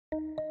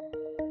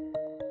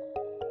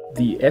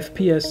The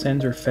FPS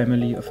sensor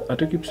family of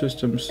attocube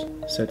systems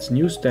sets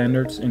new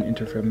standards in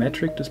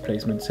interferometric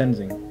displacement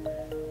sensing.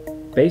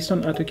 Based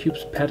on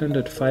attocube's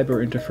patented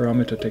fiber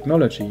interferometer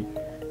technology,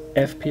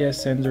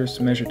 FPS sensors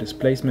measure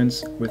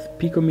displacements with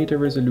picometer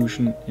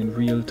resolution in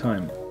real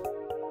time.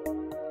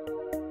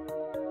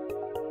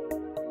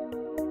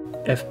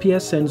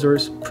 FPS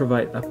sensors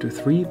provide up to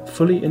 3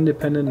 fully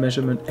independent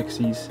measurement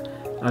axes,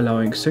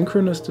 allowing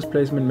synchronous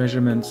displacement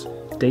measurements,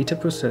 data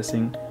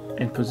processing,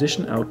 and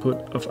position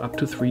output of up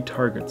to 3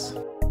 targets.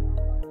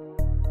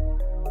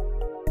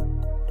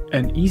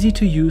 An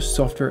easy-to-use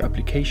software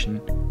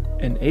application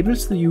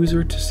enables the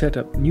user to set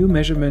up new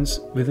measurements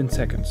within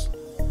seconds.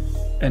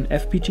 An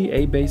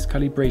FPGA-based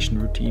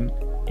calibration routine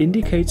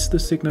indicates the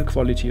signal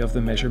quality of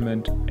the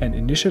measurement and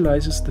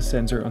initializes the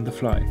sensor on the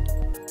fly.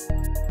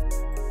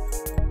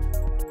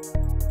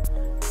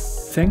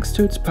 Thanks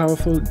to its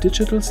powerful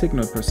digital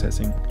signal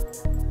processing,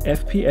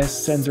 FPS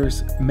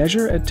sensors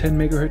measure at 10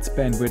 MHz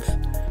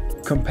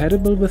bandwidth,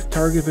 compatible with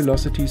target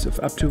velocities of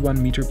up to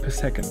 1 meter per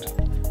second.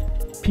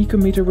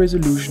 Picometer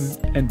resolution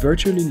and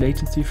virtually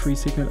latency-free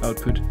signal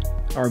output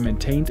are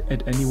maintained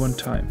at any one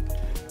time.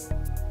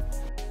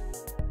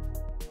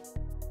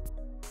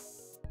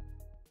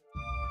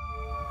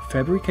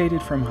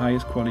 Fabricated from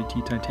highest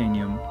quality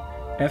titanium,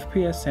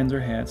 FPS sensor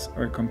heads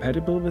are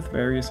compatible with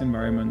various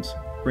environments,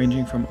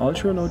 ranging from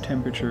ultra-low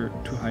temperature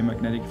to high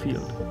magnetic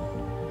field.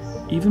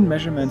 Even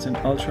measurements in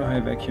ultra-high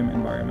vacuum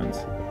environments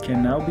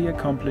can now be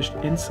accomplished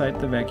inside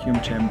the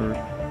vacuum chamber,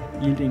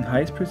 yielding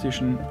highest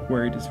precision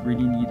where it is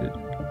really needed.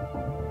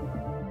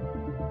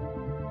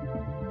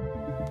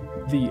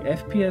 The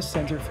FPS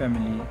sensor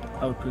family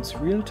outputs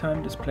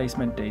real-time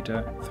displacement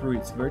data through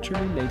its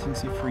virtually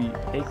latency-free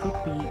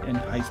A/B and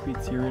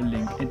high-speed serial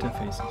link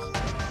interfaces.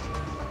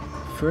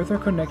 Further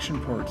connection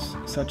ports,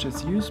 such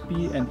as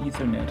USB and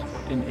Ethernet,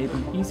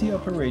 enable easy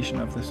operation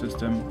of the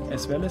system,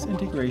 as well as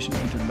integration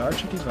into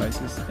larger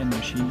devices and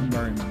machine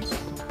environments.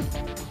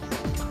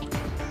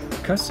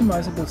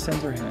 Customizable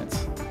sensor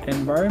heads,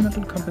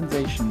 environmental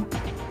compensation,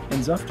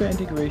 and software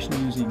integration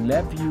using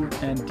LabVIEW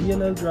and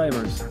DLL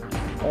drivers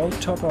all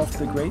top off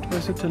the great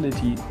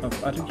versatility of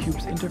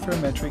attocube's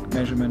interferometric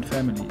measurement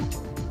family.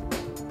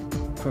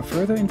 For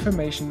further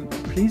information,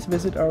 please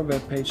visit our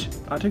webpage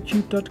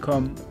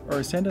attocube.com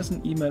or send us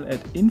an email at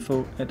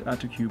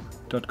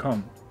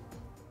info@attocube.com.